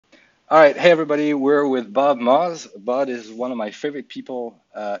All right, hey everybody, we're with Bob Moz. Bob is one of my favorite people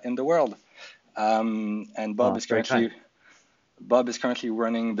in the world, and Oh, that's very kind. Bob is currently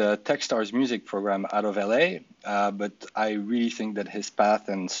running the Techstars music program out of LA. But I really think that his path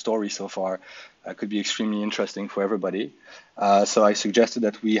and story so far could be extremely interesting for everybody. So I suggested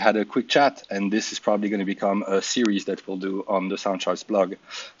that we had a quick chat, and this is probably going to become a series that we'll do on the Soundcharts blog.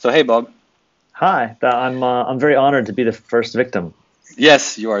 So hey, Bob. Hi, I'm very honored to be the first victim.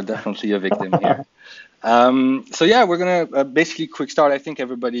 Yes, you are definitely a victim here. So yeah, we're gonna basically quick start. I think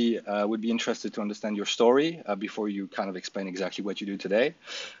everybody would be interested to understand your story before you kind of explain exactly what you do today.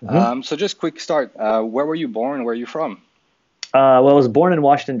 hmm So just quick start. Where were you born? Where are you from? Well, I was born in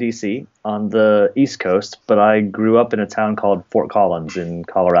Washington, D.C. on the East Coast, but I grew up in a town called Fort Collins in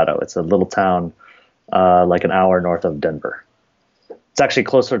Colorado. It's a little town like an hour north of Denver. It's actually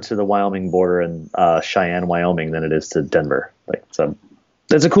closer to the Wyoming border in Cheyenne, Wyoming, than it is to Denver. Like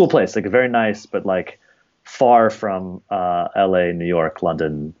it's a cool place, like very nice, but like far from L.A., New York,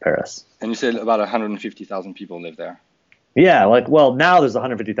 London, Paris. And you said about 150,000 people live there. Yeah, like well, now there's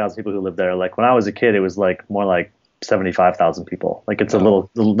 150,000 people who live there. Like when I was a kid, it was like more like 75,000 people. Like it's a Oh.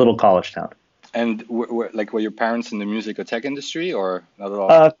 little college town. And like were your parents in the music or tech industry or not at all?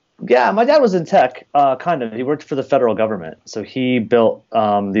 Uh, yeah, my dad was in tech, kind of. He worked for the federal government, so he built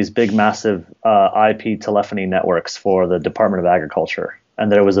these big, massive IP telephony networks for the Department of Agriculture.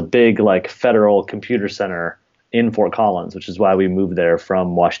 And there was a big like federal computer center in Fort Collins, which is why we moved there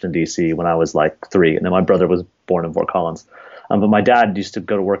from Washington D.C. when I was like 3, and then my brother was born in Fort Collins. But my dad used to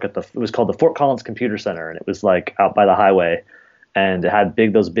go to work at it was called the Fort Collins Computer Center, and it was like out by the highway, and it had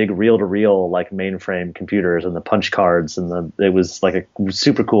those big reel-to-reel like mainframe computers and the punch cards, and it was like a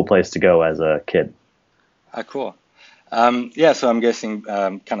super cool place to go as a kid. Ah, cool. Yeah, so I'm guessing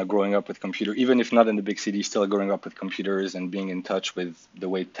kind of growing up with computer, even if not in the big city, still growing up with computers and being in touch with the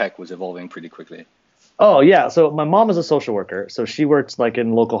way tech was evolving pretty quickly. Oh yeah, so my mom is a social worker, so she works like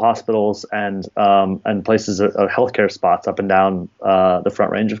in local hospitals and places healthcare spots up and down the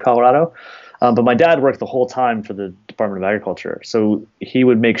Front Range of Colorado. But my dad worked the whole time for the Department of Agriculture, so he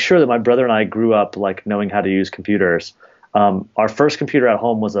would make sure that my brother and I grew up like knowing how to use computers. Our first computer at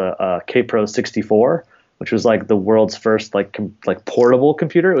home was a K-Pro 64, which was like the world's first like portable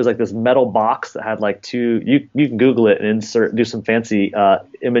computer. It was like this metal box that had like two. You can Google it and do some fancy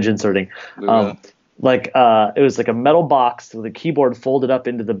image inserting. We Um, will. it was like a metal box with a keyboard folded up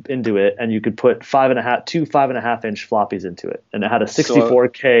into it, and you could put 5.5-inch floppies into it, and it had a So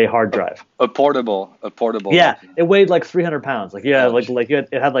 64K hard drive. a portable Yeah, like it weighed like 300 pounds. Like yeah, gosh.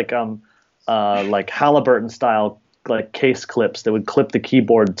 it had like Halliburton style like case clips that would clip the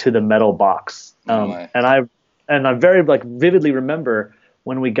keyboard to the metal box. Oh my. And I very like vividly remember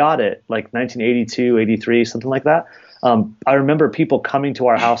when we got it, like 1982, 83, something like that. I remember people coming to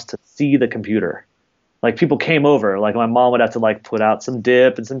our house to see the computer. Like people came over, like my mom would have to like put out some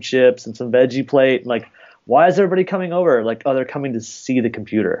dip and some chips and some veggie plate. Like, why is everybody coming over? Like, oh, they're coming to see the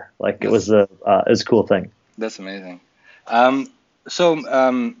computer. Like That's it was a cool thing. that's amazing. Um,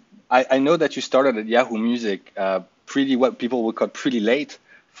 so I know that you started at Yahoo Music pretty what people would call pretty late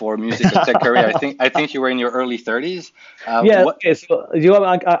for music or tech career. I think you were in your early 30s. Yeah. What? Okay. So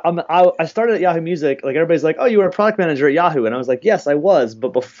I started at Yahoo Music. Like everybody's like, oh, you were a product manager at Yahoo, and I was like, yes, I was.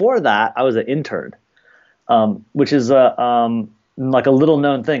 But before that, I was an intern, which is like a little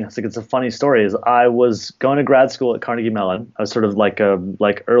known thing. It's a funny story. Is I was going to grad school at Carnegie Mellon. I was sort of like a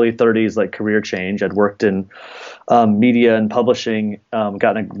like early 30s like career change. I'd worked in media and publishing,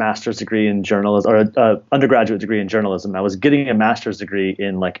 gotten a master's degree in journalism or a undergraduate degree in journalism. I was getting a master's degree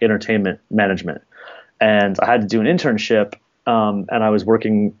in like entertainment management, and I had to do an internship. And I was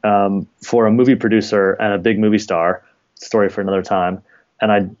working for a movie producer and a big movie star. Story for another time.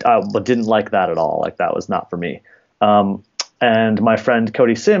 And I didn't like that at all. Like that was not for me. And my friend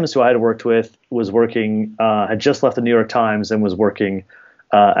Cody Sims, who I had worked with, was working, had just left the New York Times and was working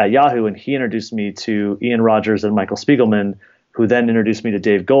at Yahoo. And he introduced me to Ian Rogers and Michael Spiegelman, who then introduced me to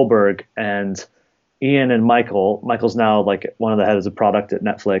Dave Goldberg. And Ian and Michael's now like one of the heads of product at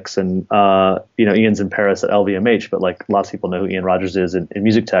Netflix, and Ian's in Paris at LVMH. But like lots of people know who Ian Rogers is in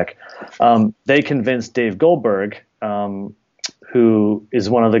music tech. They convinced Dave Goldberg, who is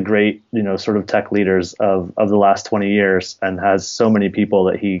one of the great, sort of tech leaders of the last 20 years and has so many people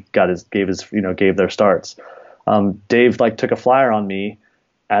that he gave their starts. Dave like took a flyer on me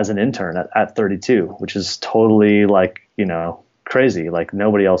as an intern at 32, which is totally like, crazy. Like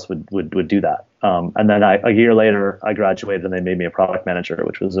nobody else would do that. And then a year later I graduated and they made me a product manager,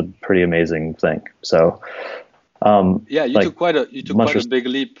 which was a pretty amazing thing. So, Yeah, you like took quite a much big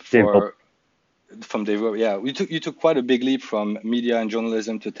leap Dave Goldberg. for from Dave, yeah, you took quite a big leap from media and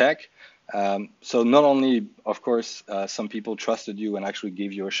journalism to tech. So not only, of course, some people trusted you and actually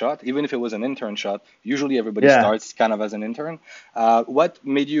gave you a shot, even if it was an intern shot. Usually everybody Yeah. starts kind of as an intern. What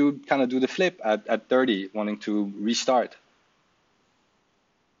made you kind of do the flip at 30, wanting to restart?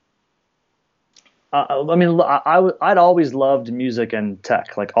 I mean, I'd always loved music and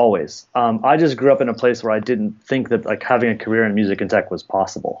tech, like always. I just grew up in a place where I didn't think that like having a career in music and tech was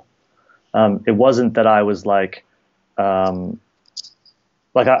possible. It wasn't that I was um,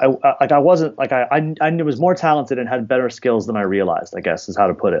 I wasn't like I was more talented and had better skills than I realized, I guess is how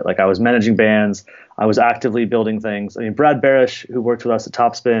to put it. Like I was managing bands, I was actively building things. I mean, Brad Barish, who worked with us at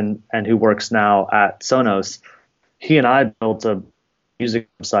Topspin and who works now at Sonos, he and I built a music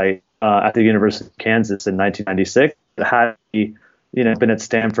website at the University of Kansas in 1996. Had he, been at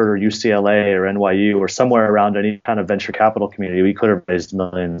Stanford or UCLA or NYU or somewhere around any kind of venture capital community, we could have raised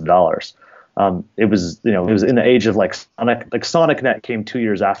millions of dollars. It was in the age of like SonicNet came 2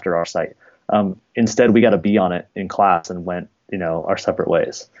 years after our site. Instead, we got a B on it in class and went, our separate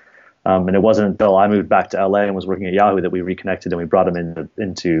ways. And it wasn't until I moved back to LA and was working at Yahoo that we reconnected and we brought him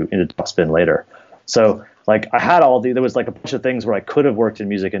into Topspin later. So like I had there was like a bunch of things where I could have worked in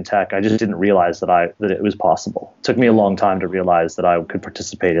music and tech. I just didn't realize that it was possible. It took me a long time to realize that I could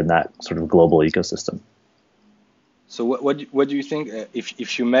participate in that sort of global ecosystem. So what do you think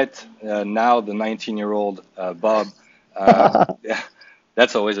if you met now the 19-year-old Bob? Yeah,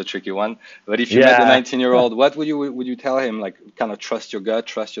 that's always a tricky one. But if you met the 19-year-old, what would you tell him? Like kind of trust your gut,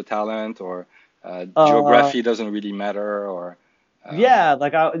 trust your talent, or geography doesn't really matter, or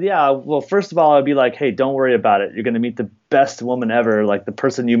well, first of all, I'd be like, hey, don't worry about it. You're going to meet the best woman ever. Like the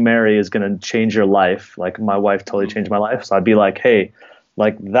person you marry is going to change your life. Like my wife totally changed my life. So I'd be like, hey,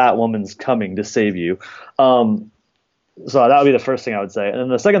 like that woman's coming to save you. So that would be the first thing I would say. And then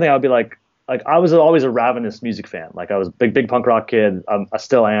the second thing I would be like I was always a ravenous music fan. Like I was a big punk rock kid. I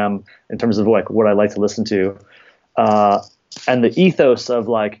still am in terms of like what I like to listen to. And the ethos of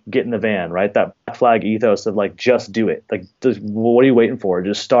like get in the van, right? That Black Flag ethos of like just do it. Like what are you waiting for?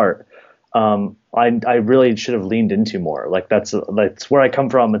 Just start. I really should have leaned into more. Like that's where I come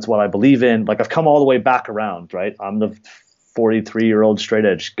from. It's what I believe in. Like I've come all the way back around, right? I'm the 43-year-old straight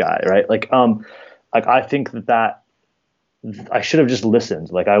edge guy, right? Like I think that I should have just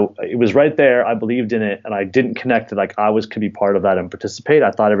listened. Like it was right there. I believed in it, and I didn't connect that like could be part of that and participate.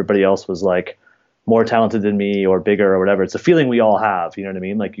 I thought everybody else was like more talented than me or bigger or whatever. It's a feeling we all have. You know what I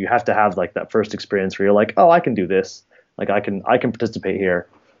mean? Like you have to have like that first experience where you're like, oh, I can do this. Like I can participate here.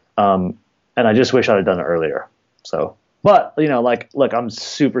 And I just wish I'd have done it earlier. So, but look, I'm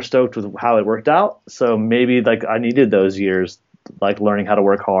super stoked with how it worked out. So maybe like I needed those years, like learning how to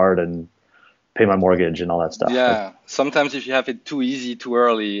work hard and pay my mortgage and all that stuff. Yeah, sometimes if you have it too easy too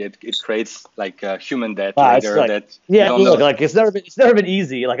early, it creates like human debt later. Look, like it's never been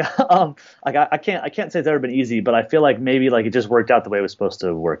easy. Like I can't say it's ever been easy, but I feel like maybe like it just worked out the way it was supposed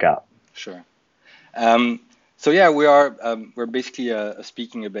to work out. Sure. So yeah, we're basically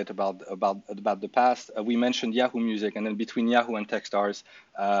speaking a bit about the past. We mentioned Yahoo Music, and then between Yahoo and Techstars,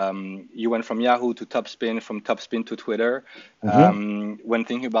 you went from Yahoo to Topspin, from Topspin to Twitter. When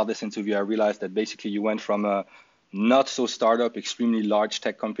thinking about this interview, I realized that basically you went from a not so startup, extremely large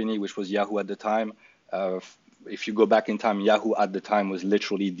tech company, which was Yahoo at the time. If you go back in time, Yahoo at the time was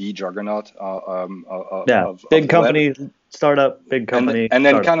literally the juggernaut of big company. Web. Startup, big company, and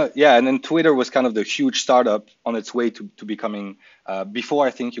then and then Twitter was kind of the huge startup on its way to becoming before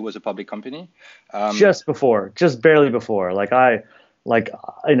I think it was a public company. Just barely before. I got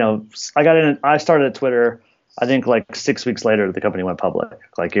in. I started at Twitter. I think like 6 weeks later, the company went public.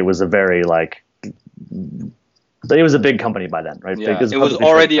 Like it was a very it was a big company by then, right? Yeah, it was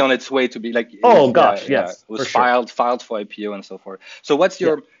already on its way to be like. Yes, it was filed for IPO and so forth. So what's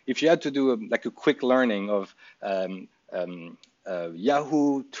your if you had to do a quick learning of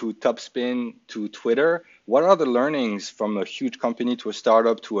Yahoo to Topspin to Twitter, what are the learnings from a huge company to a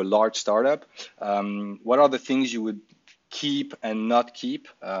startup to a large startup? What are the things you would keep and not keep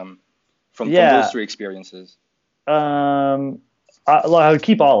from those three experiences? I would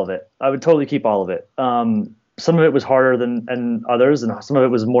keep all of it. I would totally keep all of it. Some of it was harder than others, and some of it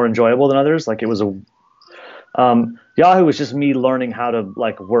was more enjoyable than others. Like it was Yahoo was just me learning how to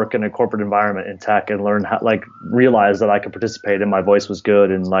like work in a corporate environment in tech and learn how realize that I could participate and my voice was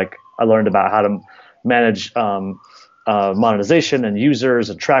good, and like I learned about how to manage monetization and users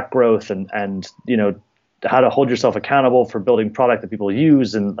and track growth and how to hold yourself accountable for building product that people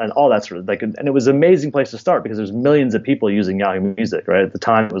use and all that sort of like, and it was an amazing place to start because there's millions of people using Yahoo Music, right? At the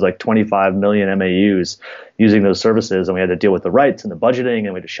time, it was like 25 million MAUs using those services, and we had to deal with the rights and the budgeting,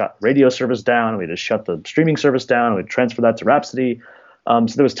 and we had to shut the radio service down, and we had to shut the streaming service down, and we had to transfer that to Rhapsody. So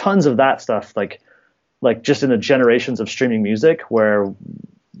there was tons of that stuff, like just in the generations of streaming music where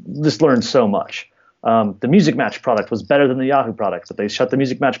just learned so much. The Music Match product was better than the Yahoo product, but they shut the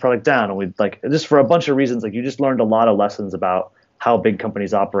Music Match product down, and we like just for a bunch of reasons. Like you just learned a lot of lessons about how big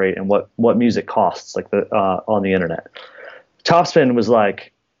companies operate and what music costs, like on the internet. Topspin was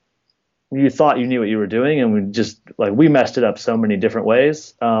like you thought you knew what you were doing, and we messed it up so many different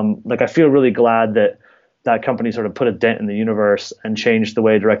ways. Like I feel really glad that company sort of put a dent in the universe and changed the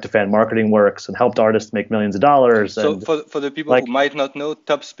way direct-to-fan marketing works and helped artists make millions of dollars. So for the people who might not know,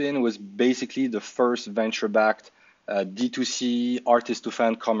 Topspin was basically the first venture-backed D2C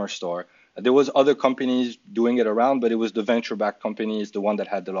artist-to-fan commerce store. There was other companies doing it around, but it was the venture-backed company is the one that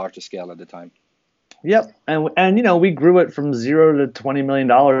had the largest scale at the time. Yep, and we grew it from $0 to $20 million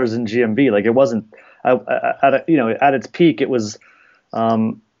in GMV. Like it wasn't at its peak, it was.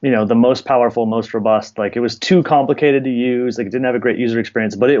 The most powerful, most robust. Like it was too complicated to use. Like it didn't have a great user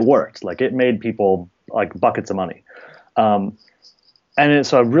experience, but it worked. Like it made people like buckets of money. So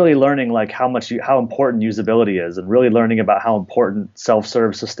I'm really learning like how important usability is, and really learning about how important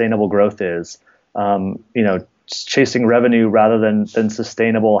self-serve sustainable growth is. Chasing revenue rather than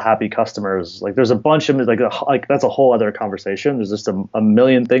sustainable happy customers. Like there's a bunch of like that's a whole other conversation. There's just a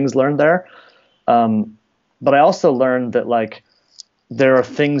million things learned there. But I also learned that like there are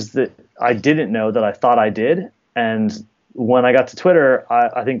things that I didn't know that I thought I did. And when I got to Twitter,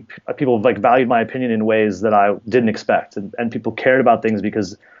 I think people like valued my opinion in ways that I didn't expect. And people cared about things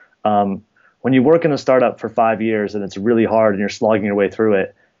because when you work in a startup for 5 years and it's really hard and you're slogging your way through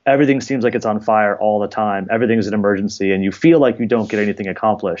it, everything seems like it's on fire all the time. Everything is an emergency and you feel like you don't get anything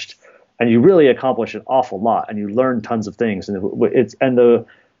accomplished. And you really accomplish an awful lot and you learn tons of things. And the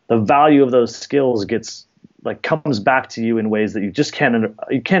value of those skills comes back to you in ways that you just can't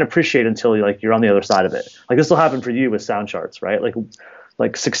appreciate until you're on the other side of it. Like this will happen for you with Soundcharts, right?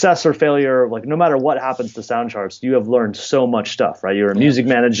 Like success or failure, like no matter what happens to Soundcharts, you have learned so much stuff, right? You're a music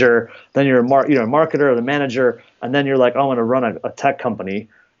manager, then you're a marketer or the manager, and then you're like, oh, I'm going to run a tech company,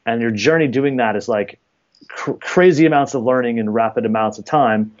 and your journey doing that is like crazy amounts of learning in rapid amounts of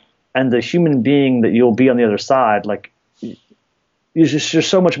time, and the human being that you'll be on the other side, like. You're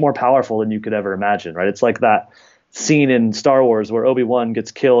so much more powerful than you could ever imagine, right? It's like that scene in Star Wars where Obi-Wan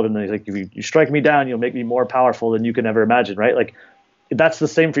gets killed and then he's like, if you strike me down, you'll make me more powerful than you can ever imagine, right? Like that's the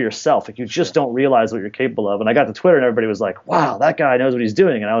same for yourself. Like you just don't realize what you're capable of. And I got to Twitter and everybody was like, wow, that guy knows what he's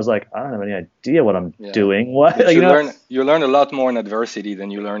doing. And I was like, I don't have any idea what I'm doing. What? You learn a lot more in adversity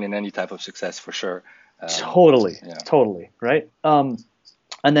than you learn in any type of success for sure. Totally. Right. And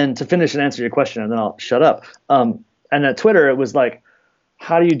then to finish and answer your question, and then I'll shut up. And at Twitter, it was like,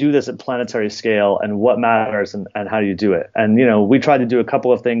 how do you do this at planetary scale and what matters and how do you do it? And, we tried to do a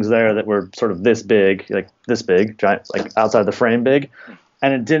couple of things there that were sort of this big, giant, like outside the frame big,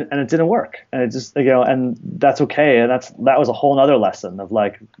 and it didn't work. And it just, and that's okay. And that was a whole nother lesson of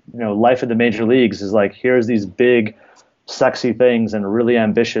like, life in the major leagues is like, here's these big, sexy things and really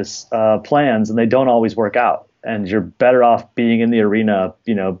ambitious plans, and they don't always work out. And you're better off being in the arena,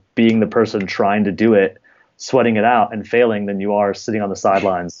 being the person trying to do it, sweating it out and failing than you are sitting on the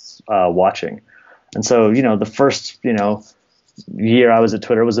sidelines watching. And so, the first, year I was at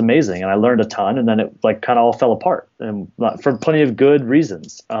Twitter was amazing and I learned a ton, and then it like kind of all fell apart and for plenty of good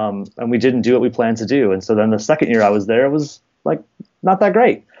reasons. And we didn't do what we planned to do. And so then the second year I was there, it was like not that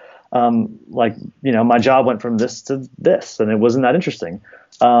great. My job went from this to this and it wasn't that interesting.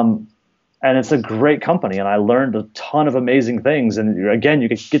 And it's a great company, and I learned a ton of amazing things. And again, you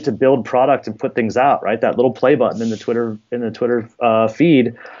get to build product and put things out, right? That little play button in the Twitter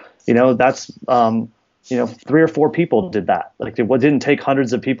feed, that's 3 or 4 people did that. Like it didn't take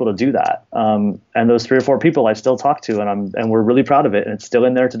hundreds of people to do that. And those 3 or 4 people I still talk to, and we're really proud of it. And it's still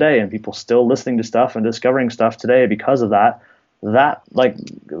in there today, and people still listening to stuff and discovering stuff today because of that. That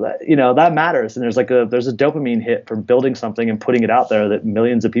matters. And there's a dopamine hit for building something and putting it out there that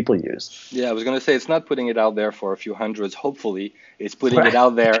millions of people use. Yeah, I was going to say, it's not putting it out there for a few hundreds. Hopefully it's putting it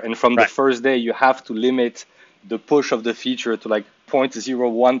out there. And from the first day, you have to limit the push of the feature to like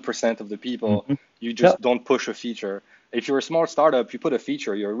 0.01% of the people. Mm-hmm. You just don't push a feature. If you're a small startup, you put a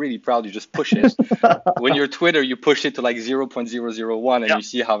feature, you're really proud, you just push it. When you're Twitter, you push it to like 0.001 and you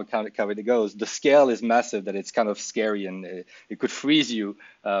see how it goes. The scale is massive that it's kind of scary, and it could freeze you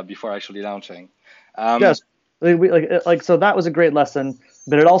before actually launching. Yes, so that was a great lesson,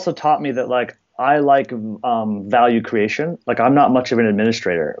 but it also taught me that like I like value creation. Like I'm not much of an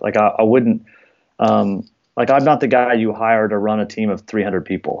administrator. Like I wouldn't like I'm not the guy you hire to run a team of 300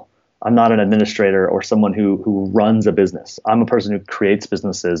 people. I'm not an administrator or someone who runs a business. I'm a person who creates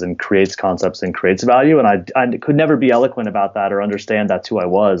businesses and creates concepts and creates value. And I could never be eloquent about that or understand that's who I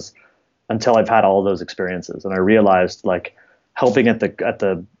was until I've had all of those experiences. And I realized like helping at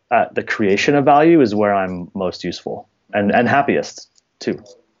the creation of value is where I'm most useful and happiest too.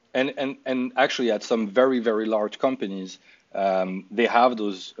 And actually at some very, very large companies, they have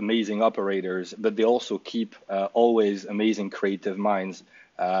those amazing operators, but they also keep always amazing creative minds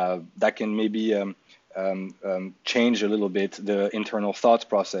that can maybe change a little bit the internal thought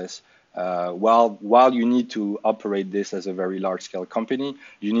process. While you need to operate this as a very large scale company,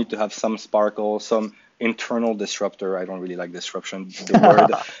 you need to have some sparkle, some internal disruptor. I don't really like disruption, the word.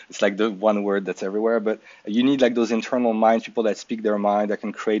 It's like the one word that's everywhere, but you need like those internal minds, people that speak their mind, that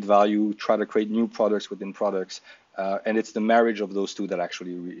can create value, try to create new products within products. And it's the marriage of those two that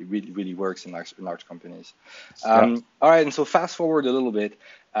actually really works in large companies. All right, and so fast forward a little bit.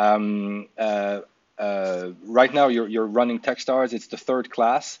 Right now, you're running Techstars. It's the third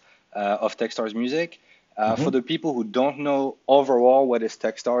class of Techstars Music. For the people who don't know overall what is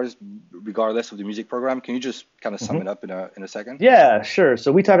Techstars, regardless of the music program, can you just kind of sum it up in a second? Yeah, sure.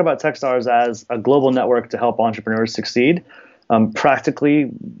 So we talk about Techstars as a global network to help entrepreneurs succeed.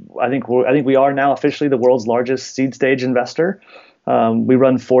 Practically, I think we are now officially the world's largest seed stage investor. We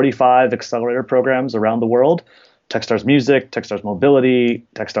run 45 accelerator programs around the world. Techstars Music, Techstars Mobility,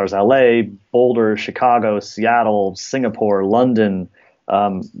 Techstars LA, Boulder, Chicago, Seattle, Singapore, London.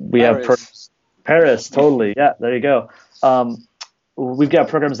 We have Paris, totally. Yeah, there you go. We've got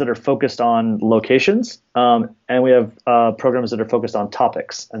programs that are focused on locations, and we have programs that are focused on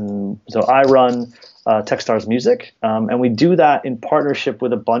topics. And so I run Techstars Music, and we do that in partnership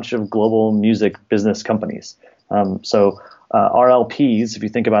with a bunch of global music business companies. RLPs, if you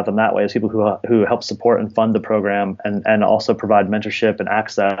think about them that way, is people who help support and fund the program and also provide mentorship and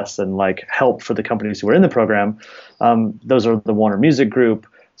access and like help for the companies who are in the program. Those are the Warner Music Group,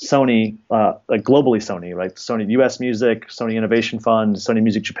 Sony, like globally Sony, right? Sony US Music, Sony Innovation Fund, Sony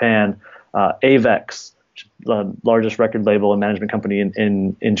Music Japan, Avex, the largest record label and management company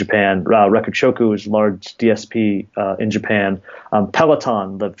in Japan, Record Shoku, which is a large DSP in Japan,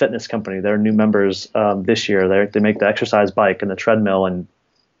 Peloton, the fitness company, they're new members this year. They make the exercise bike and the treadmill and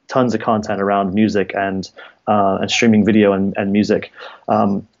tons of content around music and streaming video and music.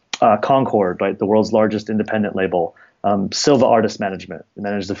 Concord, right, the world's largest independent label. Silva Artist Management, they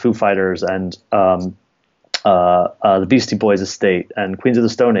manage the Foo Fighters and the Beastie Boys estate and Queens of the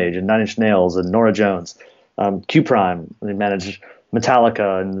Stone Age and Nine Inch Nails and Norah Jones. Q Prime, they manage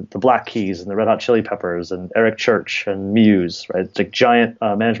Metallica and the Black Keys and the Red Hot Chili Peppers and Eric Church and Muse, right? It's like giant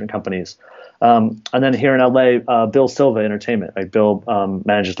management companies. And then here in LA, Bill Silva Entertainment, right? Bill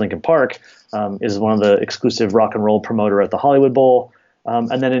manages Linkin Park, is one of the exclusive rock and roll promoter at the Hollywood Bowl.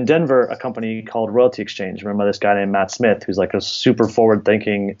 And then in Denver, a company called Royalty Exchange, run by this guy named Matt Smith, who's like a super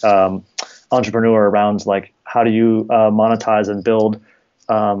forward-thinking entrepreneur around like how do you monetize and build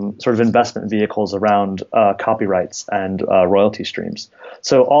sort of investment vehicles around copyrights and royalty streams.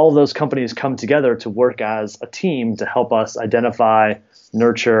 So all of those companies come together to work as a team to help us identify,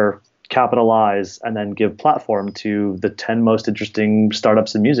 nurture, capitalize, and then give platform to the 10 most interesting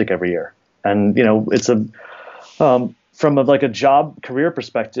startups in music every year. And it's from a job career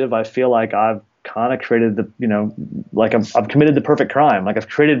perspective, I feel like I've kind of created I've committed the perfect crime. Like I've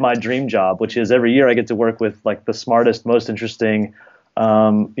created my dream job, which is every year I get to work with like the smartest, most interesting,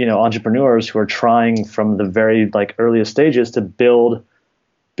 entrepreneurs who are trying from the very like earliest stages to build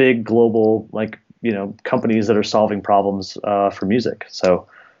big global, companies that are solving problems for music. So,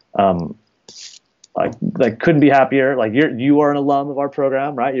 I couldn't be happier. Like you are an alum of our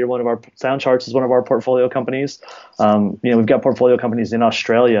program, right? You're one of our Soundcharts is one of our portfolio companies. We've got portfolio companies in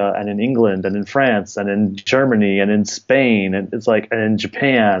Australia and in England and in France and in Germany and in Spain and and in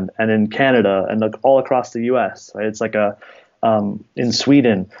Japan and in Canada and like all across the US, right? It's like in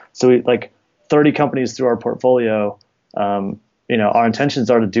Sweden. So we 30 companies through our portfolio. Our intentions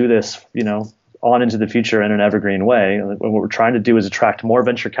are to do this, on into the future in an evergreen way. And what we're trying to do is attract more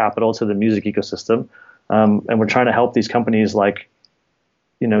venture capital to the music ecosystem. And we're trying to help these companies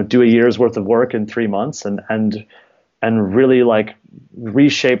do a year's worth of work in 3 months and really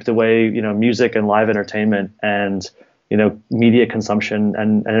reshape the way, music and live entertainment and, media consumption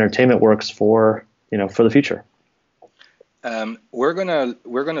and entertainment works for the future. We're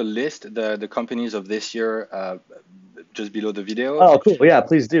gonna list the companies of this year just below the video. Oh, cool. Yeah,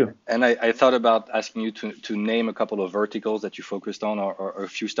 please do. And I thought about asking you to name a couple of verticals that you focused on, or a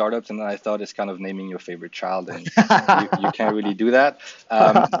few startups, and then I thought it's kind of naming your favorite child, and you can't really do that.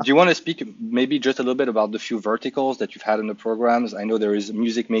 Do you want to speak maybe just a little bit about the few verticals that you've had in the programs? I know there is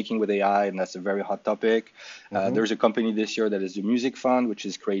music making with AI, and that's a very hot topic. There's a company this year that is the Music Fund, which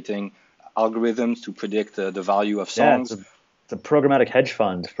is creating algorithms to predict the value of songs. Yeah, it's a programmatic hedge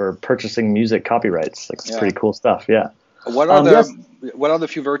fund for purchasing music copyrights. Like, it's pretty cool stuff. Yeah. What are the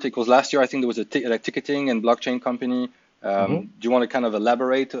few verticals? Last year, I think there was a ticketing and blockchain company. Do you want to kind of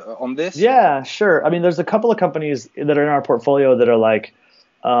elaborate on this? Yeah, sure. I mean, there's a couple of companies that are in our portfolio that are like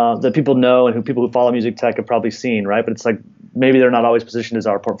that people know and people who follow music tech have probably seen, right? But it's like maybe they're not always positioned as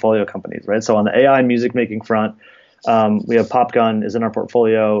our portfolio companies, right? So on the AI music making front, we have Popgun is in our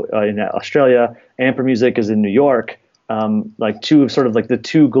portfolio in Australia. Amper Music is in New York. Like two of sort of like the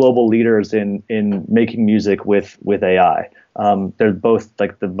two global leaders in making music with AI. They're both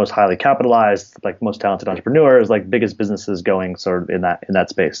like the most highly capitalized, like most talented entrepreneurs, like biggest businesses going sort of in that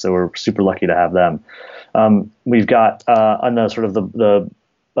space. So we're super lucky to have them. We've got on the sort of the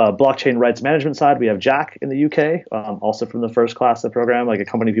blockchain rights management side, we have Jack in the UK, also from the first class of the program, like a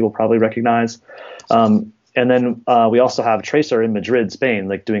company people probably recognize. And then we also have Tracer in Madrid, Spain,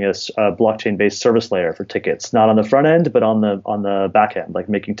 like doing a blockchain-based service layer for tickets, not on the front end, but on the back end, like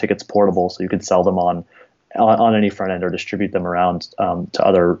making tickets portable so you could sell them on any front end or distribute them around to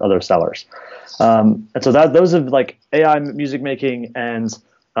other sellers. And so those are like AI music making and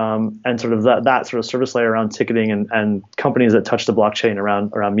sort of that sort of service layer around ticketing and companies that touch the blockchain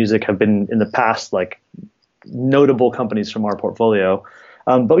around music have been in the past like notable companies from our portfolio.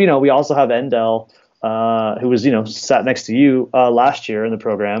 But we also have Endel. Who was, sat next to you last year in the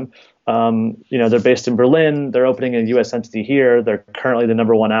program. They're based in Berlin. They're opening a U.S. entity here. They're currently the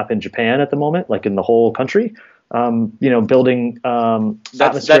 #1 app in Japan at the moment, like in the whole country. Building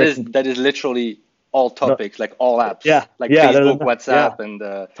that is literally all topics, like all apps, Facebook, WhatsApp,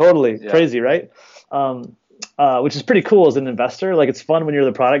 and totally crazy, right? Which is pretty cool as an investor. Like it's fun when you're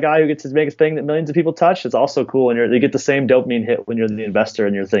the product guy who gets to make a thing that millions of people touch. It's also cool when you get the same dopamine hit when you're the investor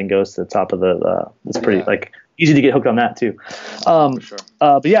and your thing goes to the top of the. It's pretty like easy to get hooked on that too. For sure.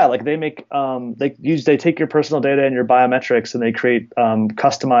 But yeah, like they make they take your personal data and your biometrics and they create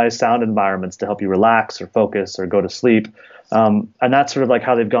customized sound environments to help you relax or focus or go to sleep. And that's sort of like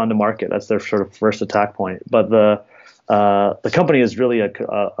how they've gone to market. That's their sort of first attack point. But the company is really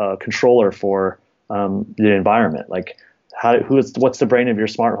a controller for the environment. Like what's the brain of your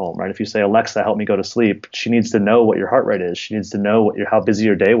smart home, right? If you say, Alexa, help me go to sleep, she needs to know what your heart rate is. She needs to know how busy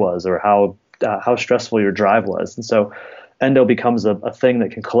your day was or how stressful your drive was. And so Endo becomes a thing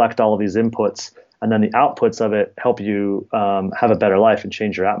that can collect all of these inputs, and then the outputs of it help you have a better life and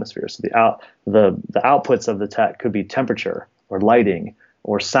change your atmosphere. So the outputs of the tech could be temperature or lighting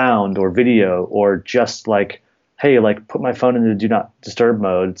or sound or video or just like, hey, like put my phone into do not disturb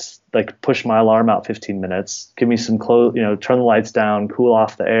mode. It's like push my alarm out 15 minutes, give me some clothes, turn the lights down, cool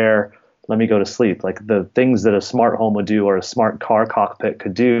off the air, let me go to sleep. Like the things that a smart home would do or a smart car cockpit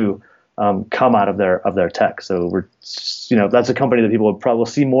could do come out of their tech. So that's a company that people will probably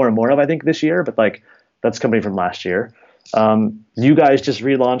see more and more of, I think, this year. But like that's a company from last year. You guys just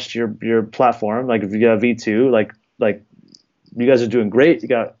relaunched your platform, like via V2, like. You guys are doing great. You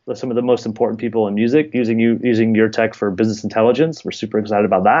got some of the most important people in music using your tech for business intelligence. We're super excited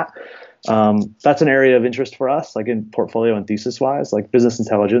about that. That's an area of interest for us, like in portfolio and thesis wise, like business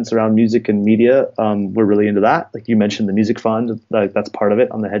intelligence around music and media. We're really into that. Like you mentioned the music fund, like that's part of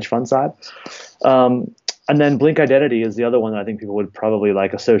it on the hedge fund side. And then Blink Identity is the other one that I think people would probably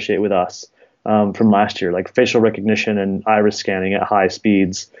like associate with us from last year, like facial recognition and iris scanning at high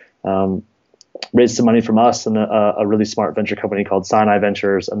speeds. Raised some money from us and a really smart venture company called Sinai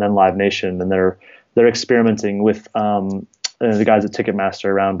Ventures, and then Live Nation, and they're experimenting with the guys at Ticketmaster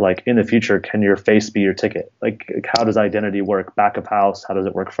around like in the future, can your face be your ticket? Like how does identity work back of house? How does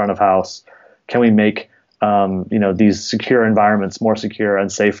it work front of house? Can we make these secure environments more secure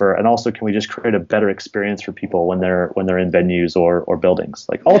and safer? And also, can we just create a better experience for people when they're in venues or buildings?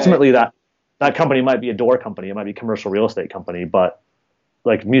 Like ultimately, that company might be a door company, it might be a commercial real estate company, but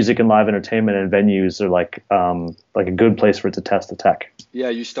like music and live entertainment and venues are like a good place for it to test the tech. Yeah,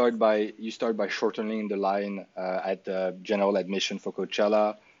 you start by shortening the line at the general admission for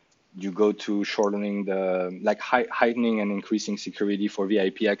Coachella. You go to shortening heightening and increasing security for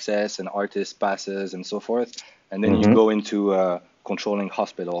VIP access and artist passes and so forth. And then you go into controlling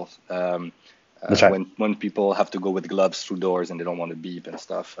hospitals That's right. when people have to go with gloves through doors and they don't want to beep and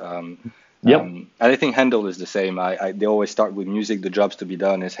stuff. Yep. And I think Handel is the same. They always start with music. The jobs to be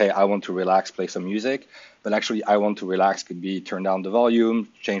done is, hey, I want to relax, play some music. But actually, I want to relax could be turn down the volume,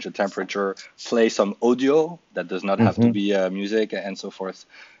 change the temperature, play some audio that does not have to be music, and so forth.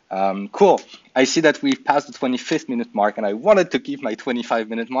 Cool. I see that we've passed the 25th minute mark, and I wanted to keep my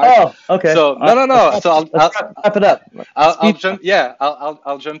 25-minute mark. Oh, okay. So no. So let's wrap it up. I'll jump. Yeah,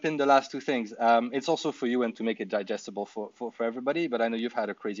 I'll jump in the last two things. It's also for you and to make it digestible for everybody. But I know you've had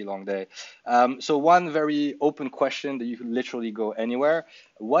a crazy long day. So one very open question that you can literally go anywhere.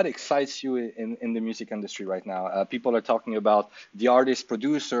 What excites you in the music industry right now? People are talking about the artist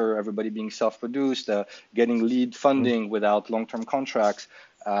producer, everybody being self-produced, getting lead funding without long-term contracts.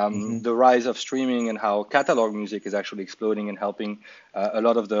 The rise of streaming and how catalog music is actually exploding and helping a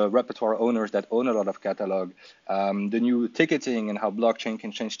lot of the repertoire owners that own a lot of catalog. The new ticketing and how blockchain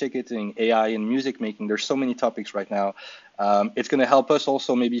can change ticketing, AI in music making. There's so many topics right now. It's going to help us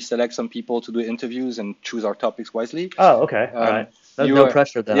also maybe select some people to do interviews and choose our topics wisely. Oh, okay. All right. There's no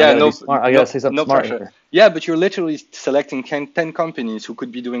pressure then. Yeah, I gotta say something smart here. Yeah, but you're literally selecting 10 companies who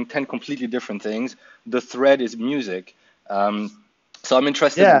could be doing 10 completely different things. The thread is music. So I'm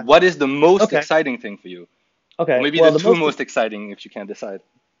interested, what is the most exciting thing for you? Okay. Or maybe the two most exciting if you can't decide.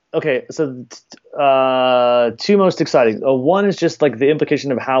 Okay, so two most exciting. One is just like the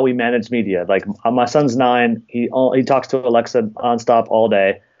implication of how we manage media. Like my son's 9, he talks to Alexa nonstop all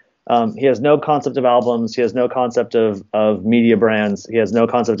day. He has no concept of albums. He has no concept of media brands. He has no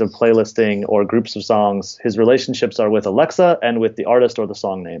concept of playlisting or groups of songs. His relationships are with Alexa and with the artist or the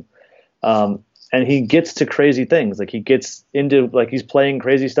song name. And he gets to crazy things. Like he gets into, like he's playing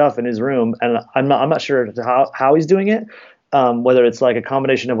crazy stuff in his room, and I'm not sure how he's doing it. Whether it's like a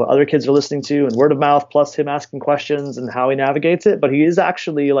combination of what other kids are listening to and word of mouth plus him asking questions and how he navigates it. But he is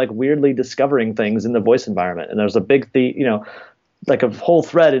actually like weirdly discovering things in the voice environment. And there's a big like a whole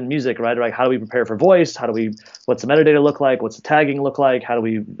thread in music, right? Like how do we prepare for voice? What's the metadata look like? What's the tagging look like? How do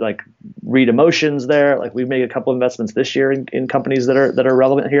we like read emotions there? Like we've made a couple investments this year in companies that are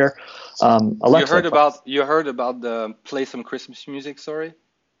relevant here. Alexa, you heard about the play some Christmas music story?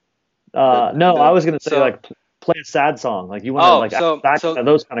 No, I was going to say like play a sad song. Like you want to ask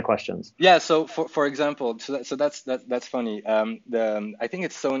those kind of questions. Yeah. So for example, so that's funny. I think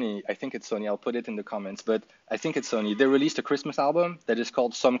it's Sony. I'll put it in the comments, but I think it's Sony. They released a Christmas album that is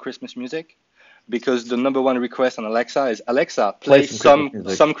called Some Christmas Music, because the number one request on Alexa is Alexa play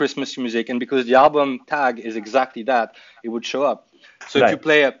some Christmas music, and because the album tag is exactly that, it would show up. So if you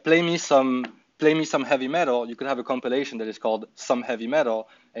play me some heavy metal, you could have a compilation that is called Some Heavy Metal,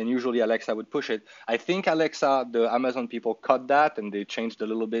 and usually Alexa would push it. I think Alexa, the Amazon people cut that and they changed a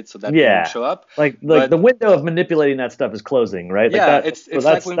little bit so that it would show up. Like the window of manipulating that stuff is closing, right? Yeah,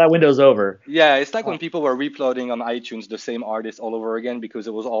 like that window's over. Yeah, it's like when people were re-uploading on iTunes the same artist all over again because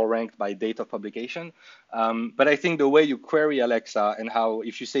it was all ranked by date of publication. But I think the way you query Alexa and how,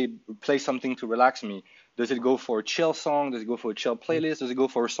 if you say play something to relax me, does it go for a chill song? Does it go for a chill playlist? Does it go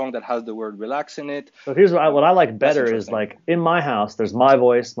for a song that has the word relax in it? So here's what I like better is like in my house, there's my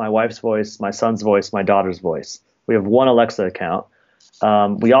voice, my wife's voice, my son's voice, my daughter's voice. We have one Alexa account.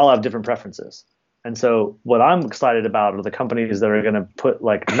 We all have different preferences. And so what I'm excited about are the companies that are going to put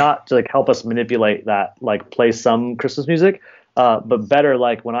like not to like help us manipulate that, like play some Christmas music, but better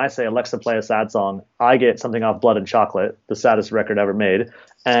like when I say Alexa play a sad song, I get something off Blood and Chocolate, the saddest record ever made,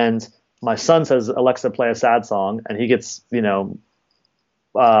 and my son says, Alexa, play a sad song, and he gets, When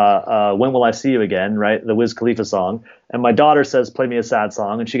Will I See You Again, right? The Wiz Khalifa song. And my daughter says, play me a sad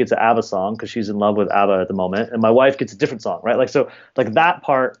song, and she gets an ABBA song because she's in love with ABBA at the moment. And my wife gets a different song, right? Like, so like that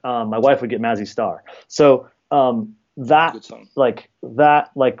part, my wife would get Mazzy Star. So that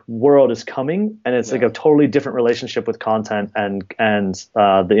world is coming, and it's like a totally different relationship with content and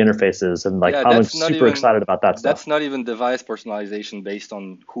the interfaces, and like I'm super excited about that stuff. That's not even device personalization based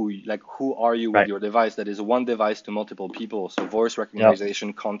on who are you with your device. That is one device to multiple people. So voice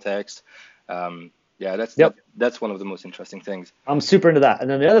recognition, context. That's one of the most interesting things. I'm super into that. And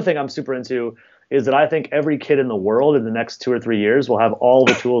then the other thing I'm super into is that I think every kid in the world in the next 2 or 3 years will have all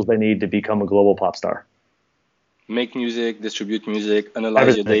the tools they need to become a global pop star. Make music, distribute music,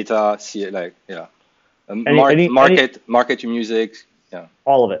 analyze your data, see it market your music,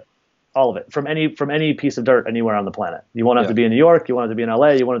 all of it from any piece of dirt anywhere on the planet. You won't have to be in New York, you won't have to be in LA,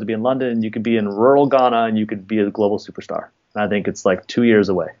 you won't have to be in London, you could be in rural Ghana and you could be a global superstar. And I think it's like 2 years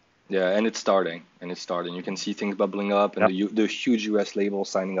away. Yeah, and it's starting. You can see things bubbling up, and the huge US label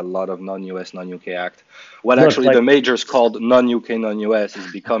signing a lot of non-US, non-UK act. The majors called non-UK, non-US is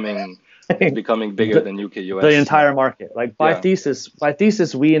becoming bigger than UK, US. The entire market. Like by thesis,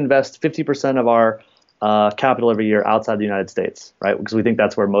 we invest 50% of our capital every year outside the United States, right? Because we think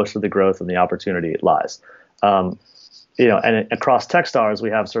that's where most of the growth and the opportunity lies. And across Techstars, we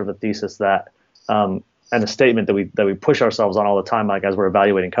have sort of a thesis that, and a statement that we push ourselves on all the time, like as we're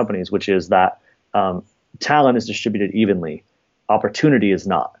evaluating companies, which is that talent is distributed evenly, opportunity is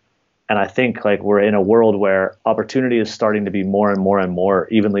not. And I think like we're in a world where opportunity is starting to be more and more and more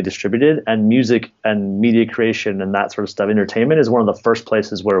evenly distributed, and music and media creation and that sort of stuff, entertainment is one of the first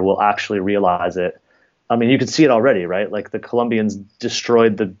places where we'll actually realize it. I mean, you can see it already, right? Like the Colombians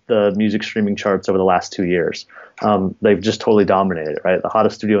destroyed the music streaming charts over the last 2 years. They've just totally dominated it, right? The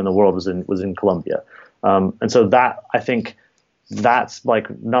hottest studio in the world was in Colombia. And so that, I think, that's like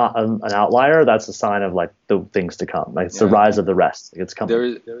not an outlier. That's a sign of like the things to come. Like it's the rise of the rest. It's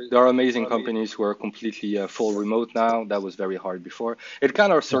coming. There are amazing companies who are completely full remote now. That was very hard before. It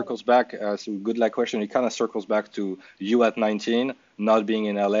kind of circles back. So good luck question. It kind of circles back to you at 19, not being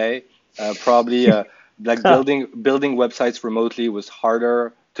in LA. Probably like building websites remotely was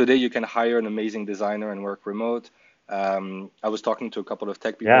harder. Today you can hire an amazing designer and work remote. I was talking to a couple of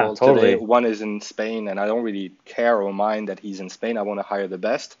tech people today. One is in Spain, and I don't really care or mind that he's in Spain. I want to hire the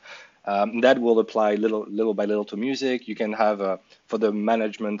best. That will apply little by little to music. You can have, for the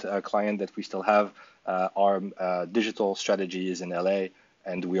management client that we still have, our digital strategy is in LA,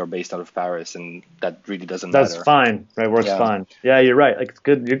 and we are based out of Paris, and that really doesn't matter. That's fine. Right, works fine. Yeah, you're right. Like it's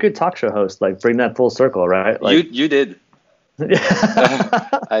good. You're a good talk show host. Like bring that full circle, right? Like, you did.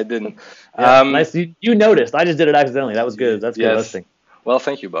 I didn't. Nice. You noticed. I just did it accidentally. That was good. That's good listening. Well,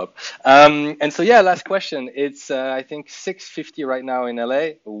 thank you, Bob. And so, last question. It's, I think, 6:50 right now in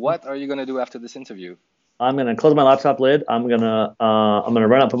LA. What are you going to do after this interview? I'm going to close my laptop lid. I'm going to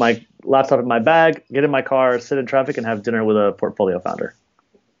run up, put my laptop in my bag, get in my car, sit in traffic, and have dinner with a portfolio founder.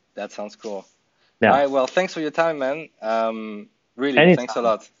 That sounds cool. Yeah. All right. Well, thanks for your time, man. Really, anytime. Thanks a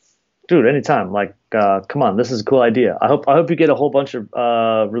lot. Dude, anytime. Like, come on, this is a cool idea. I hope you get a whole bunch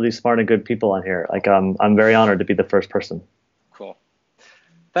of really smart and good people on here. Like, I'm very honored to be the first person. Cool.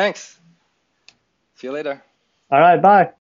 Thanks. See you later. All right, bye.